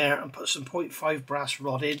 holes in there and put some 0.5 brass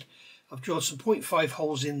rod in. I've drilled some 0.5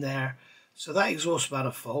 holes in there, so that exhaust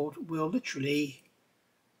manifold will literally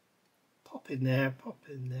pop in there,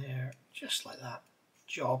 just like that.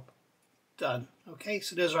 Job done. Okay,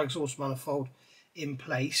 so there's our exhaust manifold in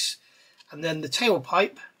place. And then the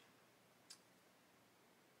tailpipe,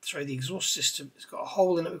 sorry, the exhaust system, it's got a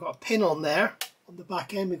hole in it. We've got a pin on there. On the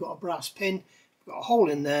back end, we've got a brass pin. We've got a hole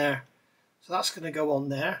in there. So that's going to go on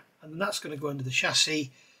there. And then that's going to go into the chassis.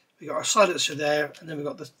 We've got our silencer there. And then we've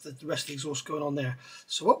got the rest of the exhaust going on there.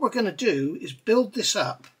 So what we're going to do is build this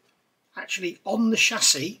up actually on the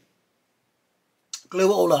chassis.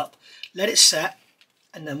 Glue it all up. Let it set.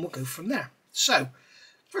 And then we'll go from there. So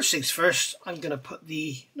first things first, I'm going to put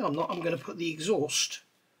the, no I'm not, I'm going to put the exhaust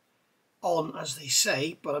on, as they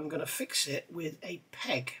say, but I'm going to fix it with a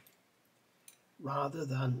peg rather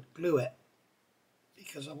than glue it,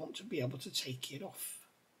 because I want to be able to take it off.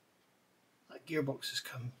 That gearbox has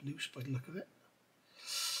come loose by the look of it.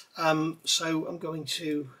 So I'm going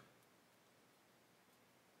to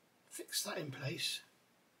fix that in place.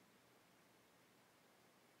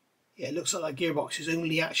 Yeah, it looks like that gearbox is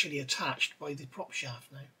only actually attached by the prop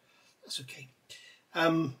shaft now. That's okay.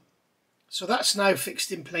 So that's now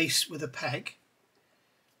fixed in place with a peg.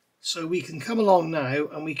 So we can come along now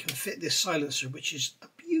and we can fit this silencer, which is a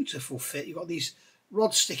beautiful fit. You've got these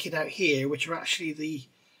rods sticking out here, which are actually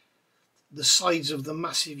the sides of the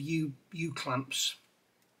massive U-clamps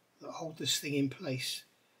that hold this thing in place.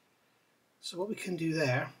 So what we can do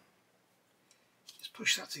there,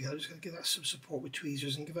 push that together. I'm just going to give that some support with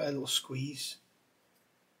tweezers and give it a little squeeze,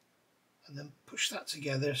 and then push that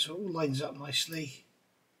together so it all lines up nicely.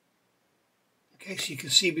 Okay, so you can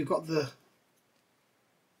see we've got the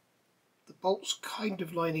bolts kind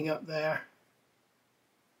of lining up there.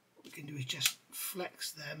 What we can do is just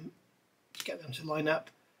flex them to get them to line up,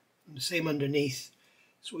 and the same underneath.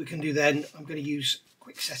 So what we can do then, I'm going to use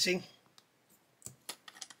quick setting.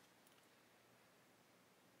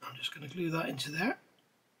 I'm just going to glue that into there.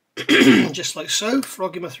 Just like so,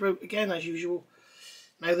 frogging my throat again as usual.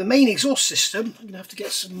 Now the main exhaust system, I'm going to have to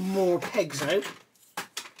get some more pegs out.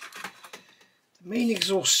 The main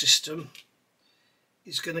exhaust system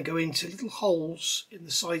is going to go into little holes in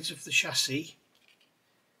the sides of the chassis,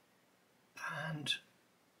 and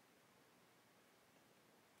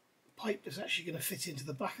the pipe is actually going to fit into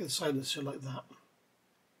the back of the silencer like that.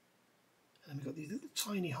 And we've got these little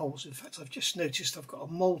tiny holes. In fact, I've just noticed I've got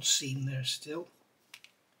a mould seam there still.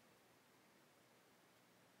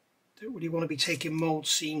 Don't really want to be taking mould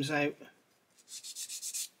seams out.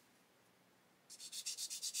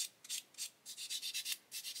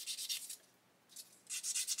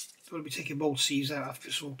 Don't want to be taking mould seams out after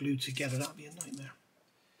it's all glued together. That'd be a nightmare.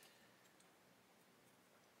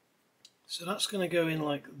 So that's going to go in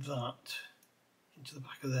like that into the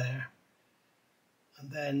back of there, and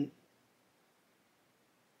then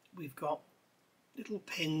we've got little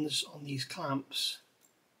pins on these clamps.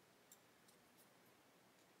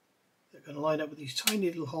 They're going to line up with these tiny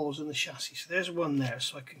little holes in the chassis. So there's one there,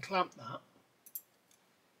 so I can clamp that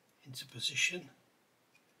into position.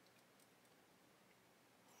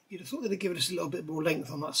 You'd have thought they'd have given us a little bit more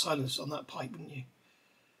length on that silence, on that pipe, wouldn't you?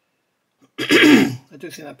 I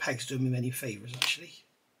don't think that peg's doing me many favours actually.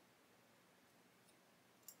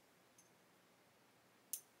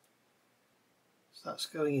 So that's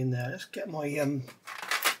going in there. Let's get my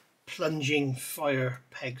plunging fire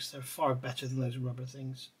pegs. They're far better than those rubber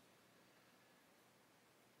things.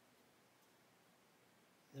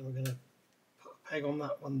 Then we're going to put a peg on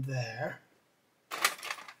that one there,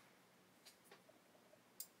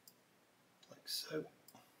 like so.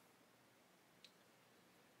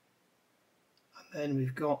 Then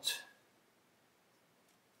we've got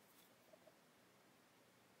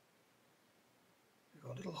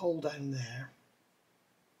a little hole down there,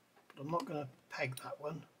 but I'm not going to peg that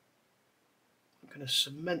one. I'm going to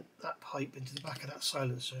cement that pipe into the back of that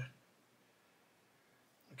silencer.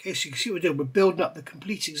 Okay, so you can see what we're doing. We're building up the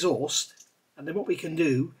complete exhaust, and then what we can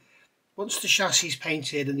do, once the chassis is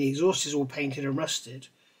painted and the exhaust is all painted and rusted,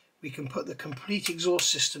 we can put the complete exhaust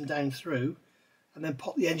system down through and then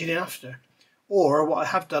pop the engine in after. Or what I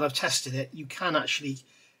have done, I've tested it, you can actually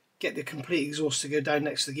get the complete exhaust to go down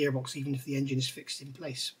next to the gearbox even if the engine is fixed in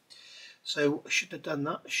place. So I shouldn't have done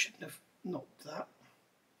that, I shouldn't have knocked that.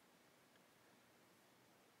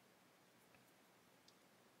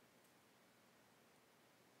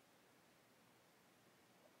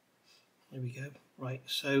 There we go. Right,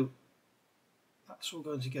 so that's all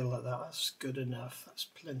going together like that. That's good enough. That's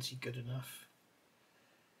plenty good enough.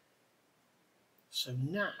 So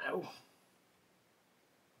now I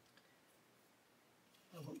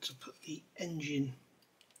want to put the engine,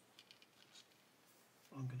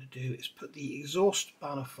 what I'm going to do is put the exhaust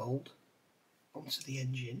manifold onto the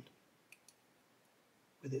engine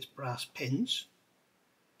with its brass pins,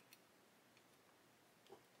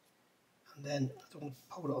 and then I don't want to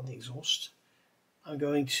hold it on the exhaust. I'm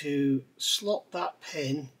going to slot that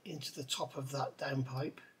pin into the top of that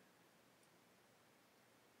downpipe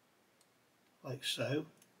like so,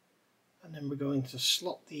 and then we're going to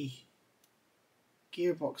slot the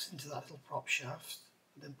gearbox into that little prop shaft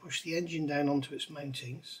and then push the engine down onto its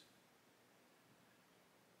mountings,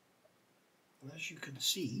 and as you can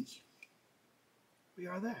see we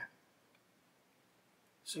are there.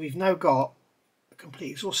 So we've now got a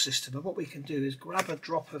complete exhaust system, and what we can do is grab a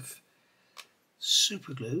drop of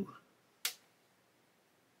super glue. In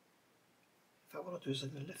fact, what I'll do is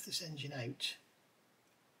I'm going to lift this engine out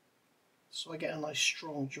so I get a nice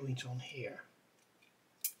strong joint on here.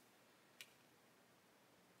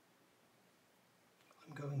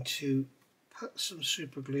 I'm going to put some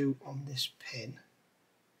super glue on this pin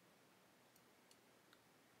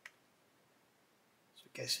so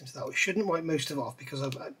it gets into that. We shouldn't wipe most of it off because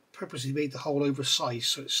I've purposely made the hole oversized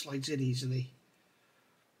so it slides in easily.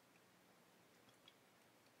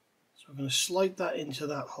 So we're going to slide that into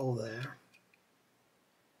that hole there.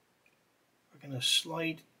 We're going to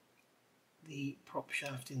slide the prop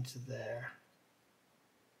shaft into there.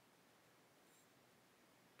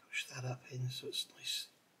 Push that up in so it's nice.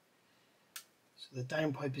 So the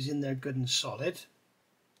downpipe is in there good and solid.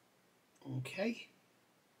 Okay.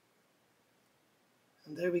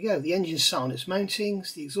 And there we go. The engine's sat on its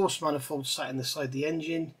mountings. The exhaust manifold sat in the side of the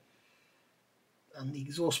engine. And the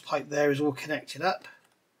exhaust pipe there is all connected up.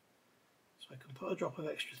 So I can put a drop of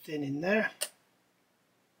extra thin in there.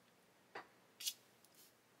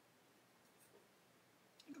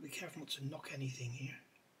 Be careful not to knock anything here.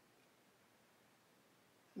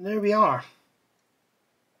 And there we are.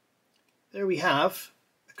 There we have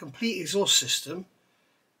a complete exhaust system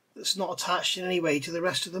that's not attached in any way to the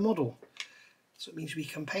rest of the model. So it means we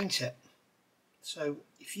can paint it. So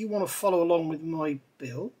if you want to follow along with my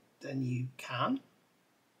build, then you can.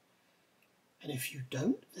 And if you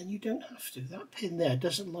don't, then you don't have to. That pin there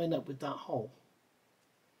doesn't line up with that hole.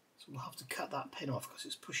 So we'll have to cut that pin off because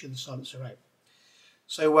it's pushing the silencer out.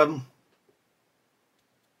 So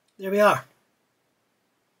there we are.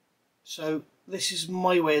 So this is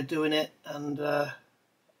my way of doing it, and I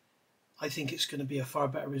think it's going to be a far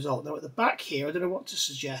better result. Now at the back here, I don't know what to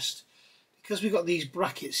suggest. Because we've got these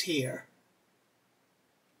brackets here,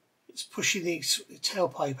 it's pushing the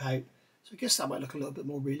tailpipe out. So I guess that might look a little bit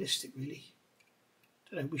more realistic, really.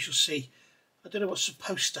 I don't know, we shall see. I don't know what's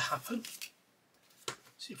supposed to happen.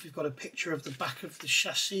 See if we've got a picture of the back of the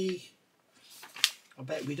chassis. I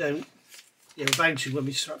bet we don't. Yeah, we're bound to when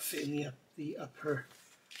we start fitting the upper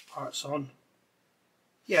parts on.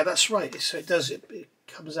 Yeah, that's right. So it does. It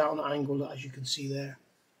comes out on an angle, as you can see there.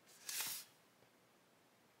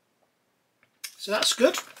 So that's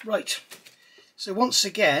good. Right. So once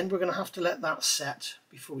again, we're going to have to let that set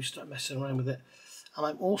before we start messing around with it. And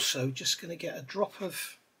I'm also just going to get a drop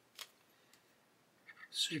of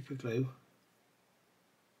super glue,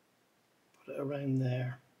 put it around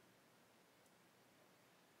there.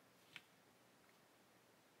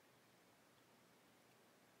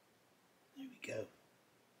 There we go.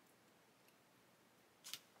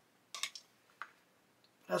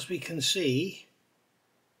 As we can see,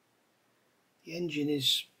 the engine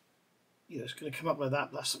is, it's going to come up like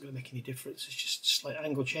that, but that's not going to make any difference. It's just a slight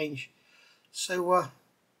angle change. So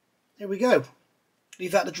there we go.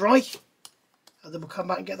 Leave that to dry, and then we'll come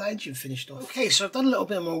back and get that engine finished off. Okay, so I've done a little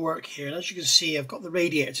bit more work here, and as you can see, I've got the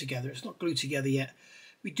radiator together. It's not glued together yet,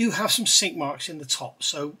 We do have some sink marks in the top,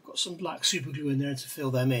 so got some black super glue in there to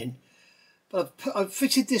fill them in. But I've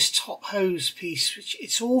fitted this top hose piece, which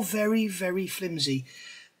it's all very, very flimsy.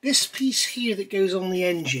 This piece here that goes on the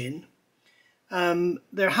engine,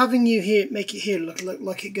 they're having you here make it here look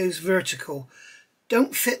like it goes vertical.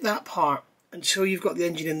 Don't fit that part until you've got the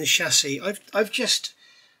engine in the chassis. I've just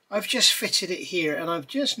fitted it here, and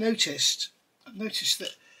I've noticed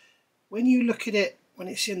that when you look at it when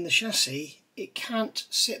it's in the chassis, it can't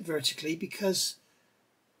sit vertically because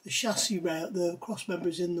the chassis rail, the cross member,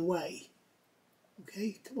 is in the way.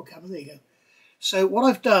 Okay, come on camera, there you go. So what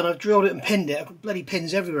I've done, I've drilled it and pinned it. I've got bloody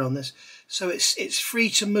pins everywhere on this, so it's free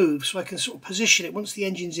to move. So I can sort of position it once the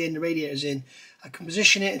engine's in, the radiator's in. I can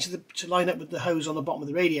position it to line up with the hose on the bottom of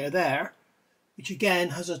the radiator there, which again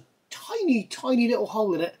has a tiny, tiny little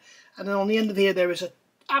hole in it. And then on the end of here there is a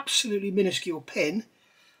absolutely minuscule pin.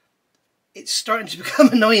 It's starting to become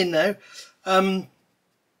annoying now, and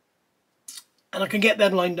I can get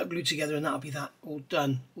them lined up, glued together, and that'll be that all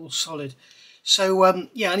done, all solid. So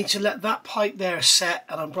yeah, I need to let that pipe there set,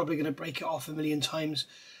 and I'm probably going to break it off a million times,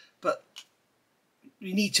 but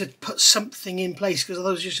we need to put something in place, because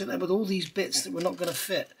otherwise you're sitting there with all these bits that we're not going to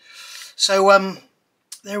fit. So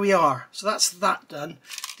there we are. So that's that done.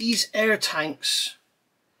 These air tanks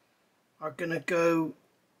are going to go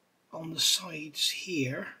on the sides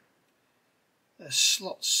here. There's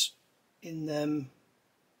slots in them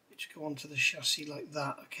which go onto the chassis like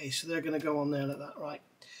that. Okay, so they're going to go on there like that, right?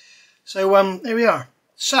 So there we are.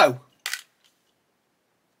 So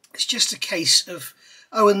it's just a case of,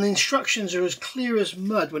 oh, and the instructions are as clear as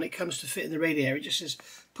mud when it comes to fitting the radiator. It just says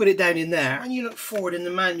put it down in there. When you look forward in the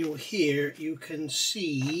manual here, you can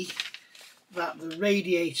see that the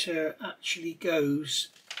radiator actually goes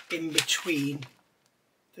in between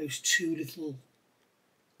those two little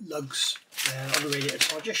lugs there on the radiator.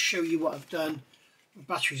 So I'll just show you what I've done. The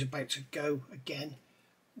battery's about to go again.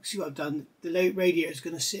 See what I've done. The radiator is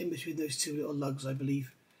going to sit in between those two little lugs, I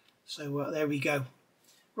believe. So there we go.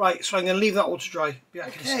 Right, so I'm going to leave that all to dry. Be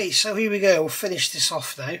back in a second. So here we go. We'll finish this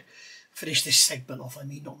off now. Finish this segment off, I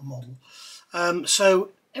mean, not the model. So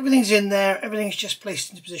everything's in there. Everything's just placed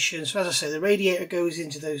into position. So as I say, the radiator goes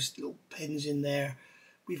into those little pins in there.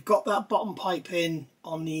 We've got that bottom pipe in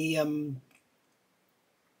on the on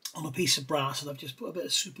a piece of brass, and I've just put a bit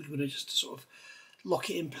of super glue just to sort of lock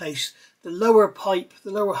it in place. The lower pipe,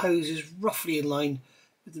 the lower hose, is roughly in line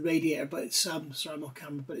with the radiator, but it's sorry, I'm off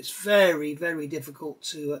camera, but it's very, very difficult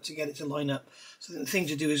to get it to line up. So the thing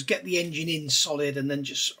to do is get the engine in solid, and then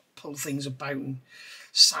just pull things about and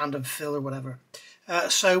sand and fill or whatever.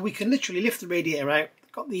 So we can literally lift the radiator out.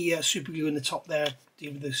 Got the super glue in the top there,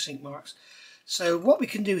 dealing with those sink marks. So what we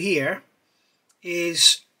can do here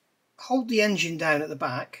is hold the engine down at the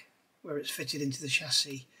back where it's fitted into the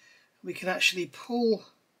chassis. We can actually pull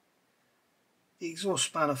the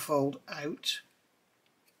exhaust manifold out.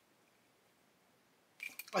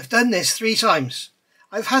 I've done this 3 times.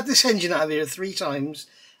 I've had this engine out of here 3 times,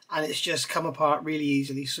 and it's just come apart really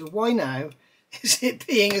easily. So why now is it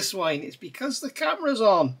being a swine? It's because the camera's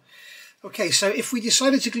on. Okay, so if we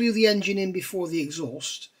decided to glue the engine in before the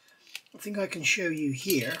exhaust, I think I can show you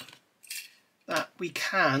here that we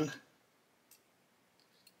can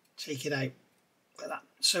take it out like that.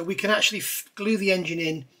 So we can actually glue the engine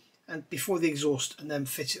in and before the exhaust, and then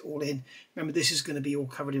fit it all in. Remember, this is going to be all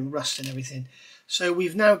covered in rust and everything. So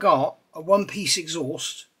we've now got a one-piece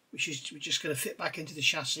exhaust, which is we're just going to fit back into the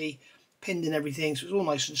chassis, pinned and everything, so it's all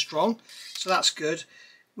nice and strong. So that's good.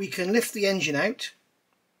 We can lift the engine out,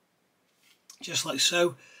 just like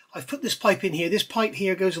so. I've put this pipe in here. This pipe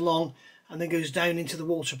here goes along and then goes down into the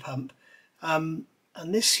water pump. And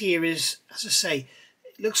this here is, as I say,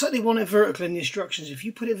 it looks like they want it vertical in the instructions. If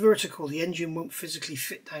you put it vertical, the engine won't physically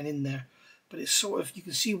fit down in there. But it's sort of, you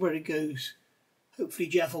can see where it goes. Hopefully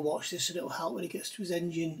Jeff will watch this and it'll help when he gets to his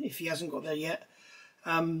engine, if he hasn't got there yet.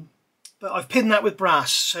 But I've pinned that with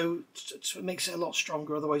brass, so it makes it a lot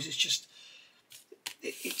stronger. Otherwise it's just,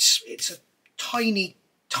 it's a tiny,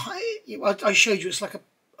 I showed you, it's like a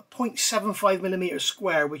 0.75mm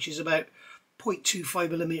square, which is about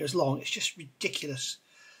 0.25mm long. It's just ridiculous.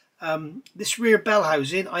 This rear bell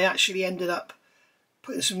housing, I actually ended up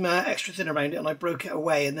putting some extra thin around it, and I broke it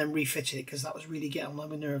away and then refitted it because that was really getting on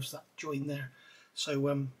my nerves, that join there.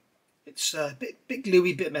 So it's a bit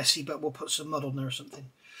gluey, bit messy, but we'll put some mud on there or something.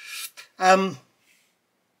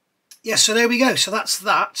 Yeah, so there we go. So that's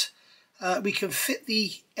that. We can fit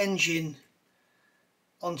the engine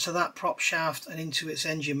onto that prop shaft and into its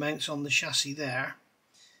engine mounts on the chassis there.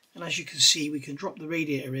 And as you can see, we can drop the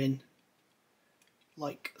radiator in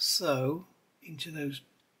like so into those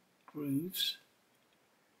grooves,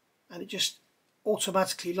 and it just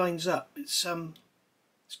automatically lines up. It's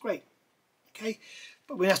great. Okay,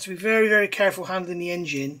 but we have to be very, very careful handling the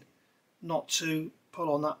engine not to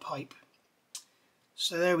pull on that pipe.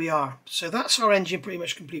 So there we are. So that's our engine pretty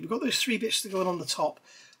much complete. We've got those 3 bits to go on the top.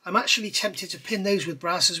 I'm actually tempted to pin those with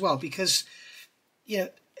brass as well because, you know,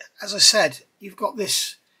 as I said, you've got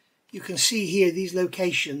this, you can see here these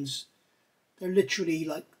locations, they're literally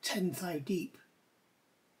like 10 thou deep.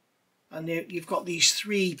 And you've got these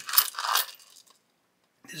 3,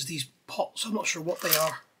 there's these pots, I'm not sure what they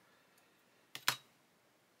are.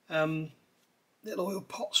 Little oil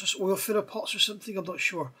pots or oil filler pots or something, I'm not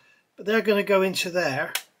sure. But they're going to go into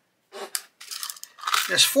there.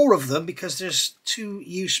 There's 4 of them because there's 2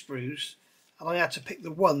 U-sprues, and I had to pick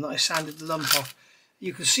the one that I sanded the lump off.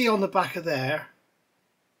 You can see on the back of there,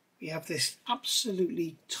 we have this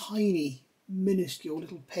absolutely tiny, minuscule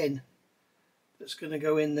little pin that's going to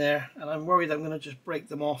go in there, and I'm worried I'm going to just break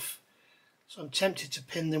them off. So I'm tempted to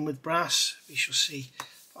pin them with brass. We shall see.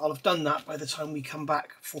 But I'll have done that by the time we come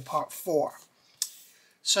back for part 4.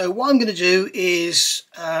 So what I'm going to do is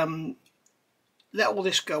let all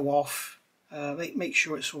this go off, make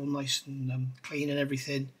sure it's all nice and clean and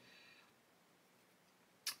everything.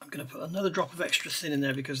 I'm going to put another drop of extra thin in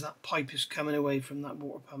there because that pipe is coming away from that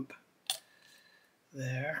water pump.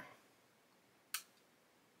 There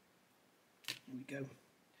we go.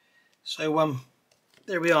 So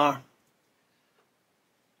there we are.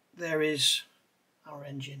 There is our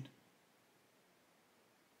engine.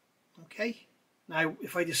 Okay. Now,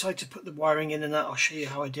 if I decide to put the wiring in and that, I'll show you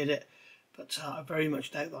how I did it, but I very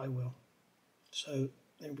much doubt that I will. So,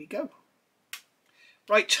 there we go.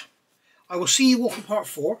 Right, I will see you all for part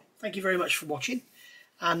 4. Thank you very much for watching,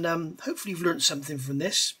 and hopefully you've learnt something from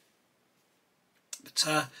this.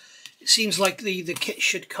 But it seems like the kit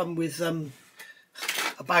should come with a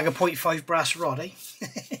bag of 0.5 brass rod, eh?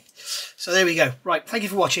 So there we go. Right, thank you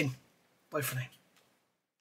for watching. Bye for now.